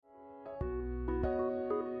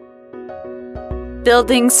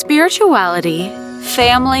building spirituality,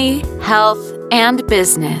 family, health, and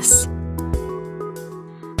business.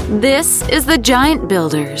 This is the Giant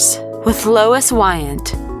Builders with Lois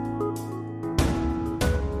Wyant.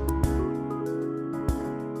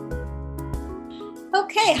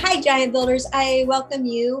 Okay, hi Giant Builders. I welcome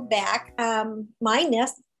you back. My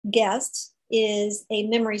next guest is a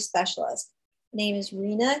memory specialist. Her name is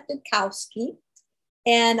Rena Yudkowsky,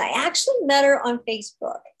 and I actually met her on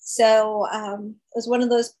Facebook. So it was one of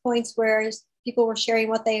those points where people were sharing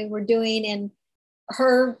what they were doing, and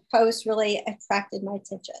her post really attracted my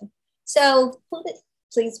attention. So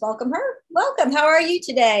please welcome her. Welcome. How are you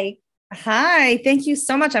today? Hi, thank you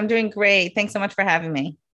so much. I'm doing great. Thanks so much for having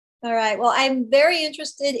me. All right. Well, I'm very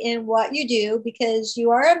interested in what you do because you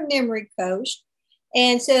are a memory coach.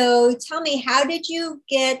 And so tell me, how did you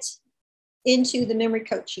get into the memory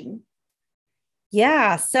coaching?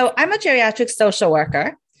 Yeah, so I'm a geriatric social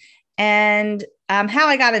worker. And how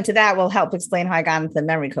I got into that will help explain how I got into the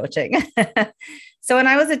memory coaching. So when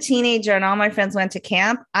I was a teenager and all my friends went to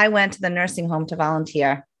camp, I went to the nursing home to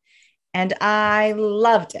volunteer. And I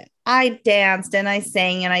loved it. I danced and I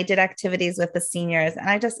sang and I did activities with the seniors.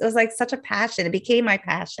 And it was like such a passion. It became my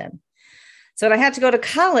passion. So when I had to go to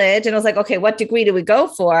college and I was like, okay, what degree do we go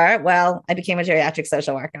for? Well, I became a geriatric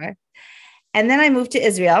social worker. And then I moved to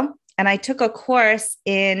Israel and I took a course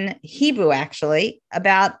in Hebrew, actually,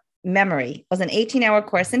 about memory. It was an 18-hour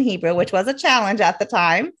course in Hebrew, which was a challenge at the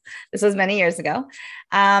time. This was many years ago.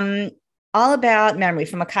 All about memory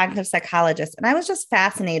from a cognitive psychologist. And I was just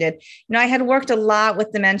fascinated. I had worked a lot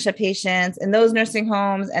with dementia patients in those nursing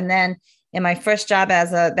homes. And then in my first job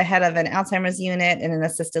as the head of an Alzheimer's unit in an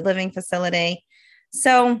assisted living facility.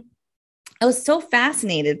 So I was so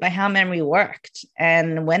fascinated by how memory worked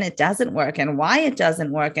and when it doesn't work and why it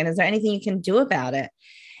doesn't work. And is there anything you can do about it?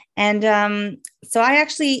 And so I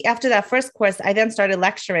actually, after that first course, I then started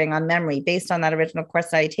lecturing on memory based on that original course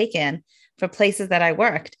that I had taken for places that I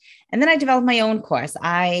worked. And then I developed my own course.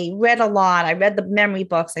 I read a lot. I read the memory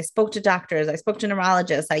books. I spoke to doctors. I spoke to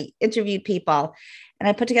neurologists. I interviewed people. And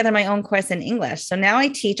I put together my own course in English. So now I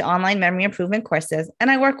teach online memory improvement courses.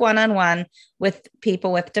 And I work one-on-one with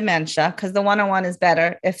people with dementia because the one-on-one is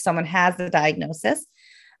better if someone has the diagnosis.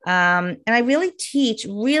 And I really teach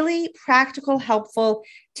really practical, helpful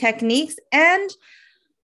techniques. And,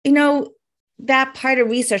 that part of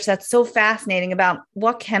research that's so fascinating about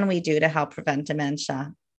what can we do to help prevent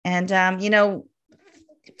dementia. And,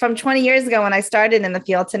 from 20 years ago when I started in the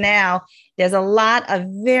field to now, there's a lot of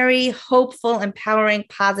very hopeful, empowering,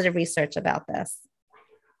 positive research about this.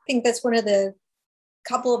 I think that's one of the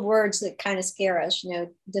couple of words that kind of scare us,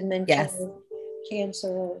 dementia, yes.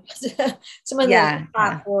 Cancer, some of the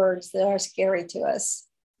top words that are scary to us.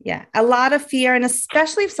 Yeah, a lot of fear. And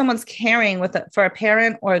especially if someone's caring for a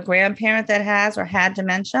parent or a grandparent that has or had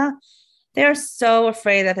dementia, they're so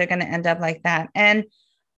afraid that they're going to end up like that. And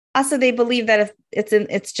also they believe that if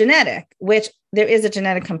it's genetic, which there is a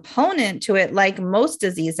genetic component to it, like most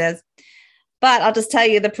diseases. But I'll just tell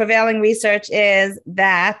you, the prevailing research is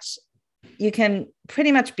that you can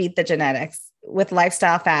pretty much beat the genetics with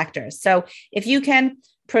lifestyle factors. So if you can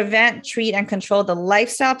prevent, treat, and control the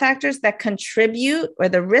lifestyle factors that contribute or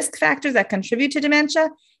the risk factors that contribute to dementia,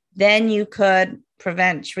 then you could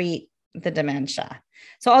prevent, treat the dementia.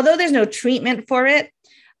 So although there's no treatment for it,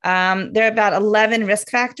 there are about 11 risk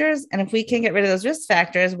factors. And if we can get rid of those risk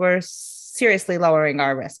factors, we're seriously lowering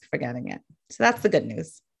our risk for getting it. So that's the good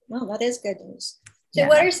news. Well, that is good news. So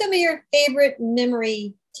what are some of your favorite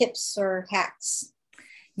memory tips or hacks?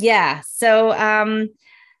 Yeah. So,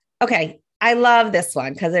 okay. I love this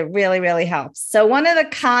one because it really, really helps. So one of the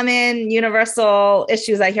common universal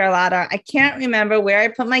issues I hear a lot are, I can't remember where I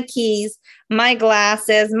put my keys, my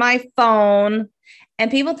glasses, my phone, and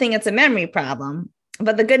people think it's a memory problem.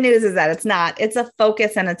 But the good news is that it's not. It's a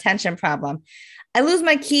focus and attention problem. I lose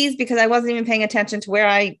my keys because I wasn't even paying attention to where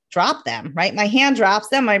I dropped them, right? My hand drops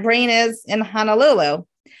them. My brain is in Honolulu.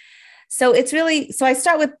 So I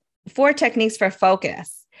start with 4 techniques for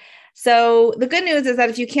focus. So the good news is that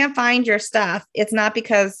if you can't find your stuff, it's not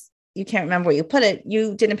because you can't remember where you put it.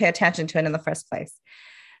 You didn't pay attention to it in the first place.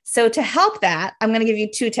 So to help that, I'm going to give you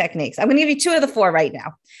 2 techniques. I'm going to give you 2 of the 4 right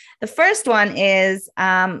now. The first one is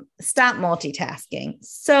stop multitasking.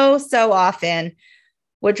 So often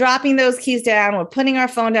we're dropping those keys down. We're putting our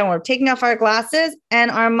phone down. We're taking off our glasses and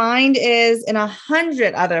our mind is in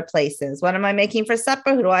 100 other places. What am I making for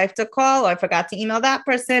supper? Who do I have to call? Or I forgot to email that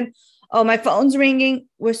person. Oh, my phone's ringing.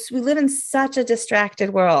 We live in such a distracted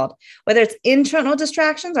world, whether it's internal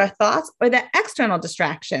distractions, our thoughts, or the external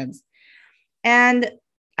distractions. And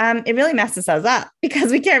it really messes us up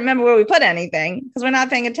because we can't remember where we put anything because we're not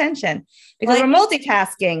paying attention because we're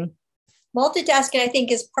multitasking. Multitasking, I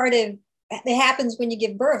think, is part of it happens when you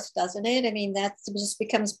give birth, doesn't it? I mean, that just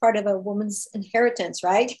becomes part of a woman's inheritance,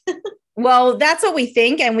 right? Well, that's what we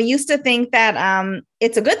think. And we used to think that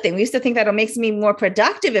it's a good thing. We used to think that it makes me more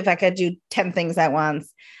productive if I could do 10 things at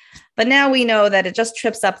once. But now we know that it just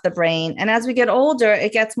trips up the brain. And as we get older,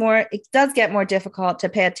 it does get more difficult to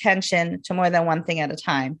pay attention to more than one thing at a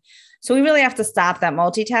time. So we really have to stop that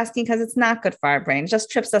multitasking because it's not good for our brain. It just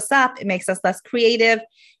trips us up. It makes us less creative.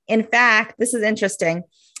 In fact, this is interesting.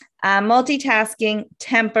 Multitasking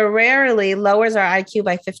temporarily lowers our IQ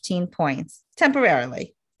by 15 points,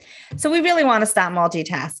 temporarily. So we really want to stop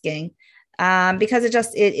multitasking because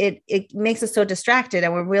it makes us so distracted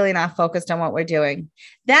and we're really not focused on what we're doing.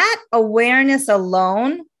 That awareness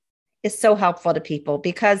alone is so helpful to people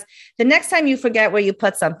because the next time you forget where you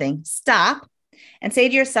put something, stop and say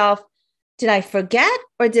to yourself, did I forget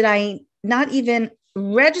or did I not even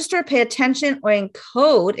register, pay attention, or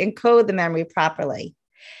encode the memory properly?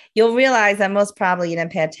 You'll realize that most probably you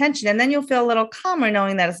didn't pay attention, and then you'll feel a little calmer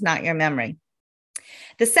knowing that it's not your memory.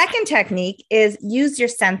 The second technique is use your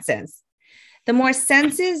senses. The more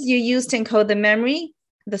senses you use to encode the memory,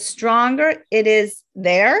 the stronger it is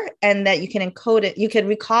there and that you can encode it, you can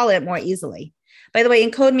recall it more easily. By the way,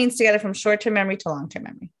 encode means to get it from short-term memory to long-term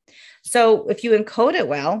memory. So if you encode it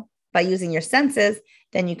well by using your senses,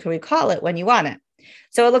 then you can recall it when you want it.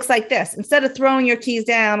 So it looks like this. Instead of throwing your keys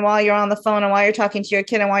down while you're on the phone and while you're talking to your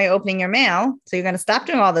kid and while you're opening your mail, so you're going to stop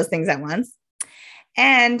doing all those things at once.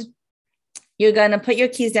 And you're going to put your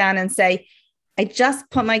keys down and say, I just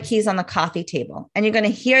put my keys on the coffee table. And you're going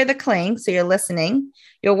to hear the cling. So you're listening.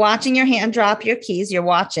 You're watching your hand drop your keys. You're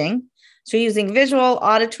watching. So you're using visual,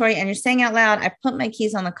 auditory, and you're saying out loud, I put my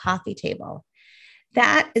keys on the coffee table.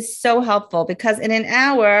 That is so helpful because in an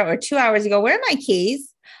hour or 2 hours, you go, where are my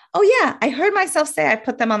keys? Oh, yeah, I heard myself say I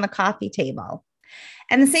put them on the coffee table.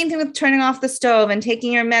 And the same thing with turning off the stove and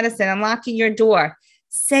taking your medicine and locking your door.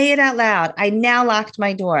 Say it out loud. I now locked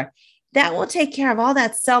my door. That will take care of all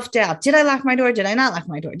that self-doubt. Did I lock my door? Did I not lock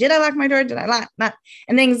my door? Did I lock my door? Did I lock not?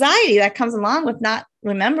 And the anxiety that comes along with not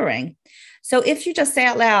remembering. So if you just say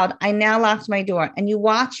out loud, I now locked my door, and you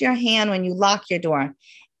watch your hand when you lock your door,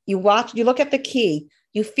 you look at the key,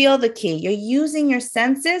 you feel the key, you're using your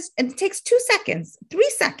senses, and it takes 2 seconds, 3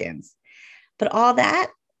 seconds. But all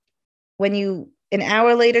that, when an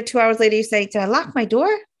hour later, 2 hours later, you say, did I lock my door?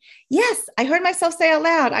 Yes, I heard myself say out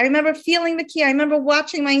loud. I remember feeling the key. I remember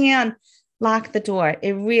watching my hand lock the door.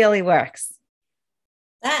 It really works.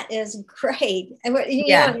 That is great. And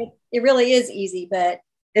it really is easy, but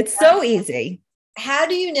it's so easy. How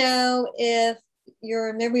do you know if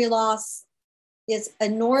your memory loss is a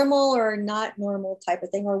normal or not normal type of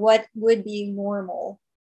thing, or what would be normal?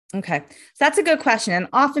 Okay. So that's a good question. And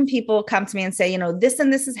often people come to me and say, this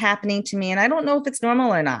and this is happening to me, and I don't know if it's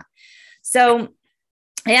normal or not. So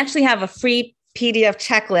I actually have a free PDF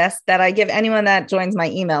checklist that I give anyone that joins my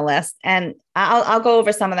email list. And I'll go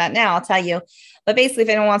over some of that now. I'll tell you. But basically, if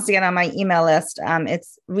anyone wants to get on my email list,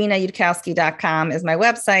 it's renayudkowsky.com is my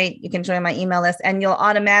website. You can join my email list and you'll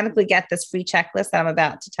automatically get this free checklist that I'm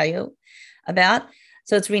about to tell you about.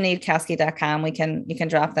 So it's renayudkowsky.com. You can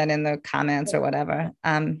drop that in the comments or whatever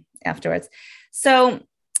afterwards. So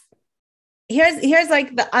here's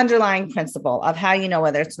like the underlying principle of how you know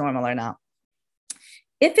whether it's normal or not.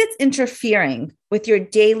 If it's interfering with your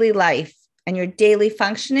daily life and your daily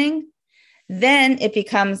functioning, then it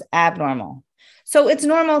becomes abnormal. So it's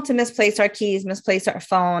normal to misplace our keys, misplace our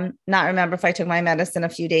phone, not remember if I took my medicine a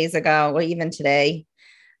few days ago or even today,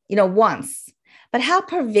 once. But how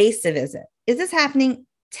pervasive is it? Is this happening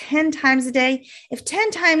 10 times a day? If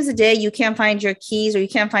 10 times a day you can't find your keys or you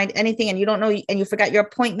can't find anything and you don't know and you forgot your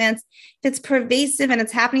appointments, if it's pervasive and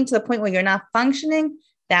it's happening to the point where you're not functioning,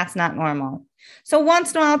 that's not normal. So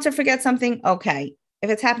once in a while to forget something, okay. If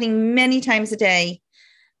it's happening many times a day,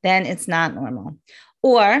 then it's not normal.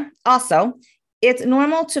 Or also, it's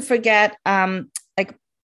normal to forget like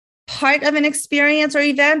part of an experience or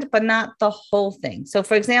event, but not the whole thing. So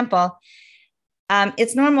for example,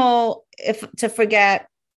 it's normal to forget,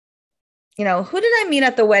 who did I meet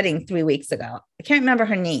at the wedding 3 weeks ago? I can't remember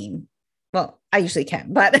her name. Well, I usually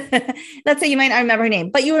can, but let's say you might not remember her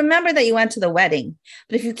name, but you remember that you went to the wedding.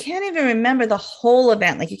 But if you can't even remember the whole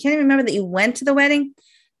event, like you can't even remember that you went to the wedding,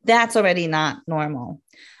 that's already not normal.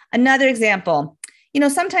 Another example,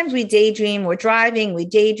 sometimes we daydream, we're driving, we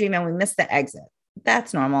daydream and we miss the exit.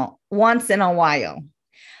 That's normal once in a while.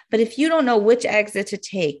 But if you don't know which exit to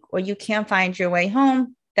take or you can't find your way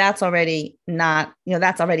home, that's already not,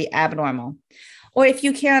 that's already abnormal. Or if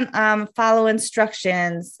you can't follow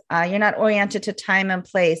instructions, you're not oriented to time and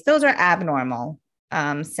place, those are abnormal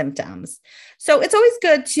symptoms. So it's always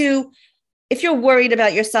good to, if you're worried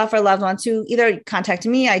about yourself or loved ones, to either contact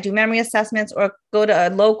me, I do memory assessments, or go to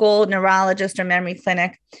a local neurologist or memory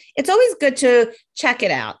clinic. It's always good to check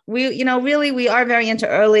it out. We are very into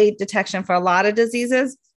early detection for a lot of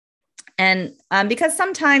diseases. And because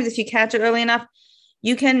sometimes if you catch it early enough,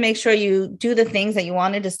 you can make sure you do the things that you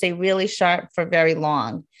wanted to stay really sharp for very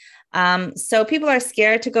long. So people are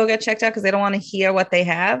scared to go get checked out because they don't want to hear what they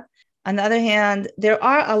have. On the other hand, there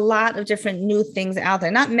are a lot of different new things out there,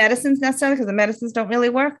 not medicines necessarily, because the medicines don't really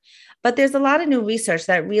work, but there's a lot of new research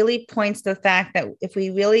that really points to the fact that if we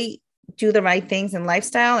really do the right things in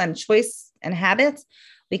lifestyle and choice and habits,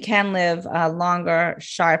 we can live longer,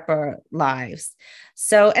 sharper lives.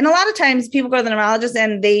 So, and a lot of times people go to the neurologist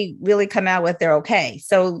and they really come out with they're okay.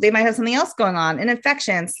 So they might have something else going on, an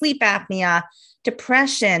infection, sleep apnea,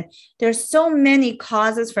 depression. There's so many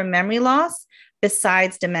causes for memory loss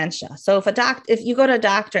besides dementia. So if you go to a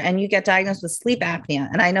doctor and you get diagnosed with sleep apnea,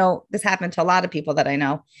 and I know this happened to a lot of people that I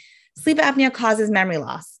know, sleep apnea causes memory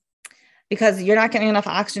loss because you're not getting enough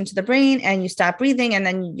oxygen to the brain and you stop breathing and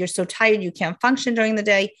then you're so tired you can't function during the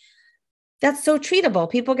day. That's so treatable.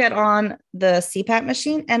 People get on the CPAP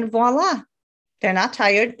machine and voila, they're not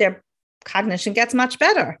tired. Their cognition gets much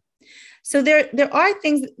better. So there are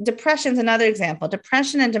things, depression's another example.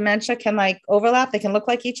 Depression and dementia can overlap. They can look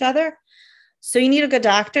like each other. So you need a good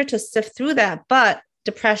doctor to sift through that, but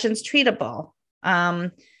depression's treatable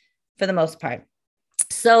for the most part.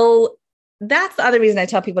 So that's the other reason I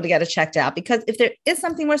tell people to get it checked out, because if there is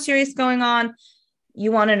something more serious going on,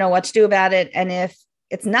 you want to know what to do about it. And if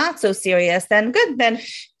it's not so serious, then good, then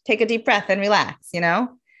take a deep breath and relax,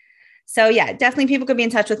 So yeah, definitely people could be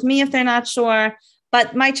in touch with me if they're not sure,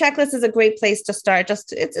 but my checklist is a great place to start.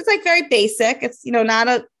 It's like very basic. It's,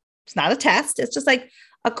 it's not a test. It's just like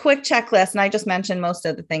a quick checklist. And I just mentioned most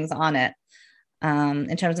of the things on it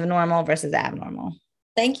in terms of normal versus abnormal.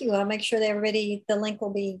 Thank you. I'll make sure that the link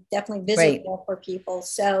will be definitely visible for people.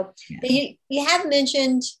 So yeah. You have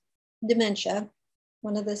mentioned dementia,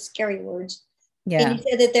 one of the scary words. Yeah. And you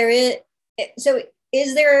said that there is, so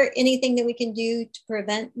is there anything that we can do to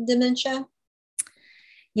prevent dementia?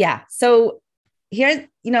 Yeah. So here,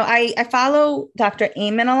 I follow Dr.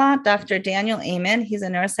 Amen a lot, Dr. Daniel Amen. He's a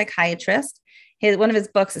neuropsychiatrist. One of his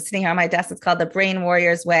books is sitting here on my desk. It's called The Brain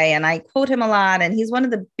Warrior's Way. And I quote him a lot. And he's one of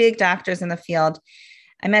the big doctors in the field.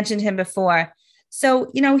 I mentioned him before. So,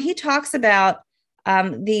 he talks about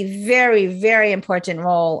the very, very important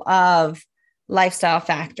role of lifestyle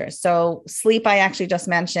factors. So sleep, I actually just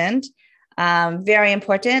mentioned, very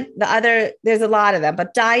important. There's a lot of them,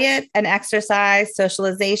 but diet and exercise,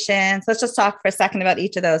 socialization. So let's just talk for a second about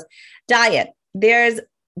each of those. Diet, there's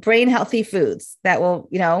brain healthy foods that will,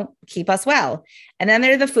 keep us well. And then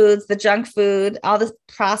there are the foods, the junk food, all this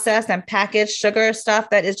processed and packaged sugar stuff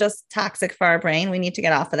that is just toxic for our brain. We need to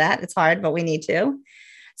get off of that. It's hard, but we need to.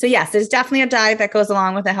 So yes, there's definitely a diet that goes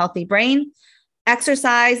along with a healthy brain.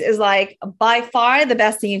 Exercise is by far the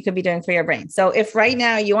best thing you could be doing for your brain. So if right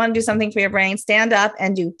now you want to do something for your brain, stand up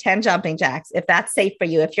and do 10 jumping jacks. If that's safe for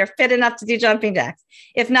you, if you're fit enough to do jumping jacks,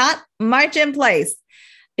 if not, march in place,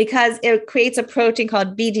 because it creates a protein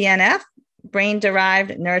called BDNF,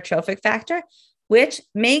 brain-derived neurotrophic factor, which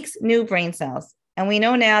makes new brain cells. And we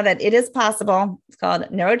know now that it is possible. It's called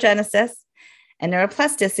neurogenesis and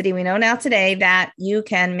neuroplasticity. We know now today that you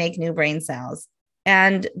can make new brain cells.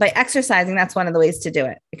 And by exercising, that's one of the ways to do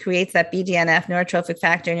it. It creates that BDNF neurotrophic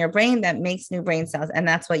factor in your brain that makes new brain cells. And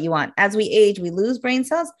that's what you want. As we age, we lose brain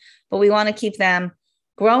cells, but we want to keep them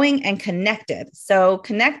growing and connected. So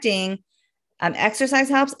connecting, exercise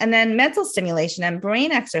helps. And then mental stimulation and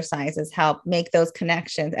brain exercises help make those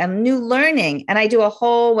connections and new learning. And I do a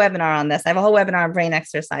whole webinar on this. I have a whole webinar on brain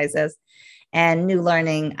exercises and new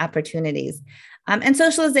learning opportunities. And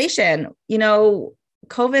socialization,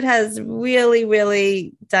 COVID has really,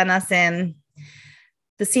 really done us in.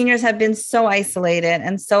 The seniors have been so isolated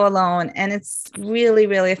and so alone, and it's really,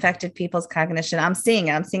 really affected people's cognition. I'm seeing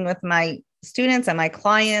it. I'm seeing it with my students and my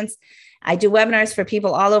clients. I do webinars for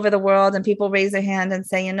people all over the world, and people raise their hand and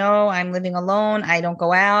say, I'm living alone. I don't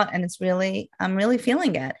go out, and I'm really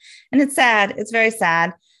feeling it. And it's sad. It's very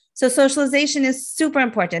sad. So socialization is super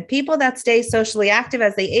important. People that stay socially active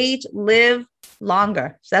as they age live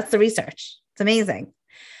longer. So that's the research. It's amazing.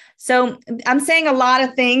 So I'm saying a lot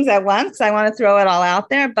of things at once. I want to throw it all out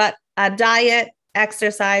there, but diet,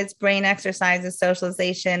 exercise, brain exercises,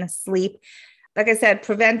 socialization, sleep. Like I said,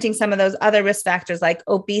 preventing some of those other risk factors like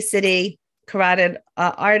obesity, carotid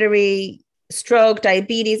artery, stroke,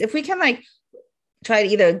 diabetes. If we can try to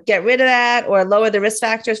either get rid of that or lower the risk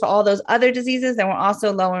factors for all those other diseases, then we're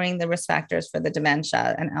also lowering the risk factors for the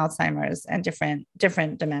dementia and Alzheimer's and different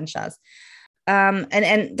dementias.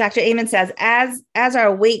 And Dr. Amen says, as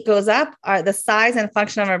our weight goes up, the size and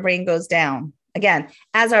function of our brain goes down. Again,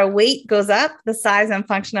 as our weight goes up, the size and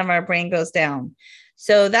function of our brain goes down.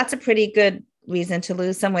 So that's a pretty good reason to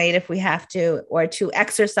lose some weight if we have to, or to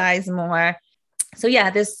exercise more. So yeah,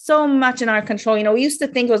 there's so much in our control. We used to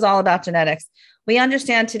think it was all about genetics. We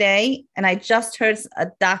understand today, and I just heard a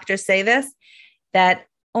doctor say this, that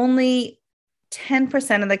only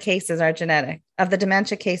 10% of the cases are genetic, of the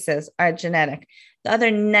dementia cases are genetic. The other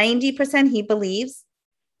 90%, he believes,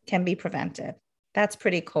 can be prevented. That's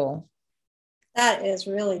pretty cool. That is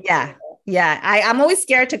really cool. Yeah. Yeah. I'm always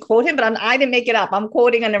scared to quote him, but I didn't make it up. I'm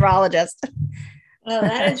quoting a neurologist. Oh,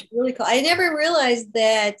 that is really cool. I never realized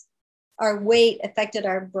that our weight affected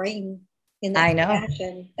our brain in that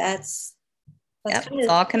fashion. That's it's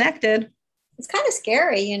all connected. It's kind of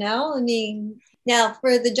scary, I mean, now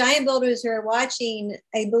for the giant builders who are watching,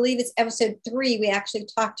 I believe it's episode 3, we actually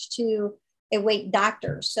talked to a weight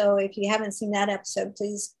doctor. So if you haven't seen that episode,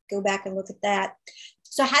 please go back and look at that.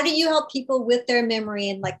 So how do you help people with their memory,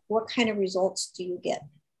 and like what kind of results do you get?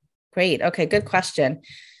 Great. Okay. Good question.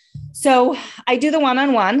 So I do the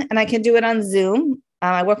one-on-one, and I can do it on Zoom.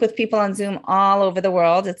 I work with people on Zoom all over the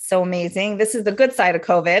world. It's so amazing. This is the good side of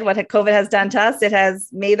COVID. What COVID has done to us, it has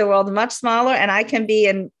made the world much smaller, and I can be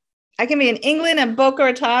in England and Boca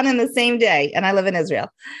Raton in the same day, and I live in Israel.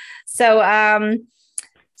 So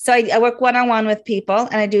I work one-on-one with people,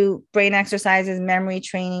 and I do brain exercises, memory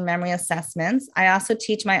training, memory assessments. I also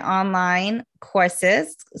teach my online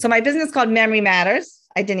courses. So my business is called Memory Matters.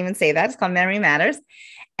 I didn't even say that. It's called Memory Matters.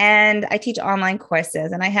 And I teach online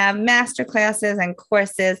courses, and I have master classes and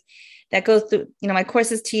courses that go through, my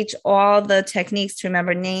courses teach all the techniques to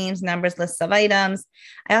remember names, numbers, lists of items.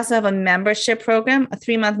 I also have a membership program, a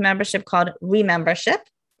 3-month membership called Remembership.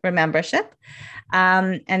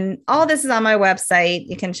 And all this is on my website.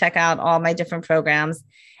 You can check out all my different programs.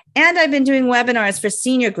 And I've been doing webinars for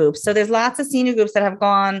senior groups. So there's lots of senior groups that have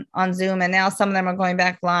gone on Zoom, and now some of them are going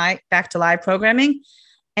back to live programming.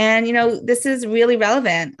 And, this is really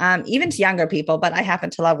relevant, even to younger people, but I happen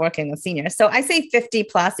to love working with seniors. So I say 50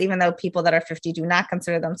 plus, even though people that are 50 do not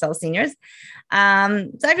consider themselves seniors. So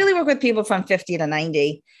I really work with people from 50 to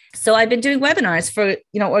 90. So I've been doing webinars for,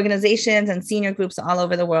 organizations and senior groups all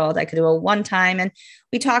over the world. I could do a one-time, and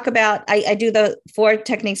we talk about, I do the 4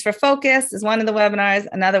 techniques for focus is one of the webinars.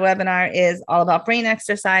 Another webinar is all about brain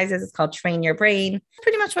exercises. It's called Train Your Brain.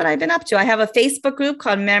 Pretty much what I've been up to. I have a Facebook group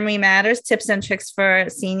called Memory Matters, Tips and Tricks for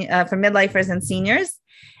midlifers and seniors.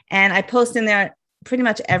 And I post in there pretty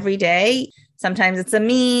much every day. Sometimes it's a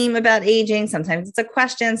meme about aging. Sometimes it's a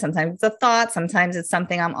question. Sometimes it's a thought. Sometimes it's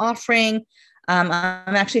something I'm offering.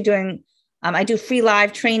 I'm actually doing, I do free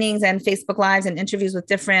live trainings and Facebook Lives and interviews with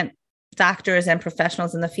different doctors and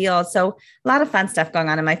professionals in the field. So a lot of fun stuff going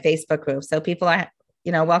on in my Facebook group. So people are,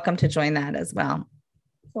 welcome to join that as well.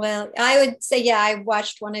 Well, I would say, I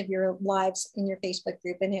watched one of your lives in your Facebook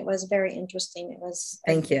group, and it was very interesting. It was.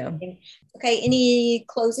 Thank you. Okay. Any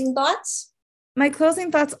closing thoughts? My closing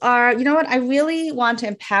thoughts are, I really want to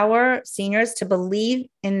empower seniors to believe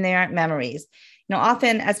in their memories.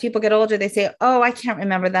 Often as people get older, they say, oh, I can't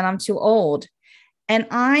remember that, I'm too old. And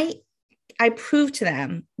I prove to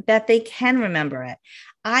them that they can remember it.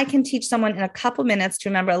 I can teach someone in a couple minutes to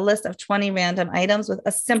remember a list of 20 random items with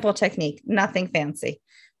a simple technique, nothing fancy.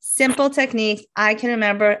 Simple technique. I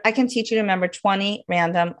can teach you to remember 20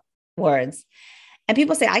 random words. And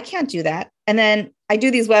people say, I can't do that. And then I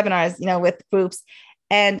do these webinars, with groups,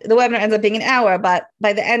 and the webinar ends up being an hour, but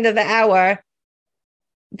by the end of the hour,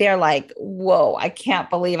 they're like, whoa, I can't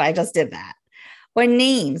believe I just did that. Or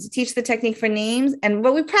names, teach the technique for names.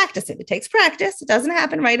 But we practice it. It takes practice. It doesn't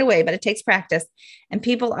happen right away, but it takes practice. And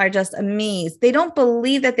people are just amazed. They don't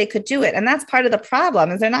believe that they could do it. And that's part of the problem,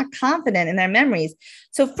 is they're not confident in their memories.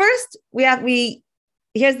 So first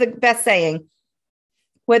here's the best saying: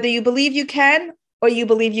 whether you believe you can or you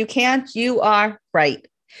believe you can't, you are right.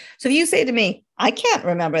 So if you say to me, I can't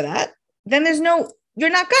remember that, then you're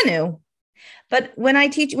not going to. But when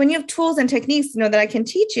you have tools and techniques, that I can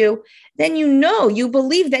teach you, then you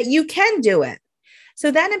believe that you can do it. So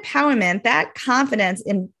that empowerment, that confidence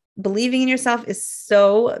in believing in yourself is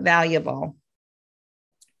so valuable.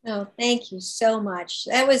 Oh, thank you so much.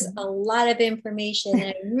 That was a lot of information.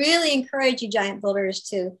 And I really encourage you, giant builders,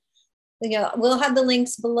 to, we'll have the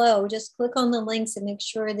links below. Just click on the links and make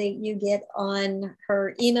sure that you get on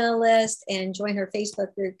her email list and join her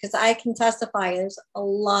Facebook group, because I can testify there's a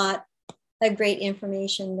lot of great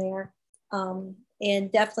information there.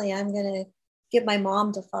 And definitely I'm going to get my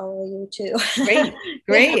mom to follow you too. Great.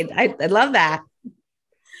 Great. Yeah. I love that.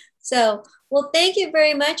 So, well, thank you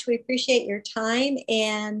very much. We appreciate your time,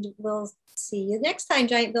 and we'll see you next time,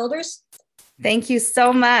 Giant Builders. Thank you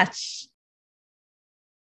so much.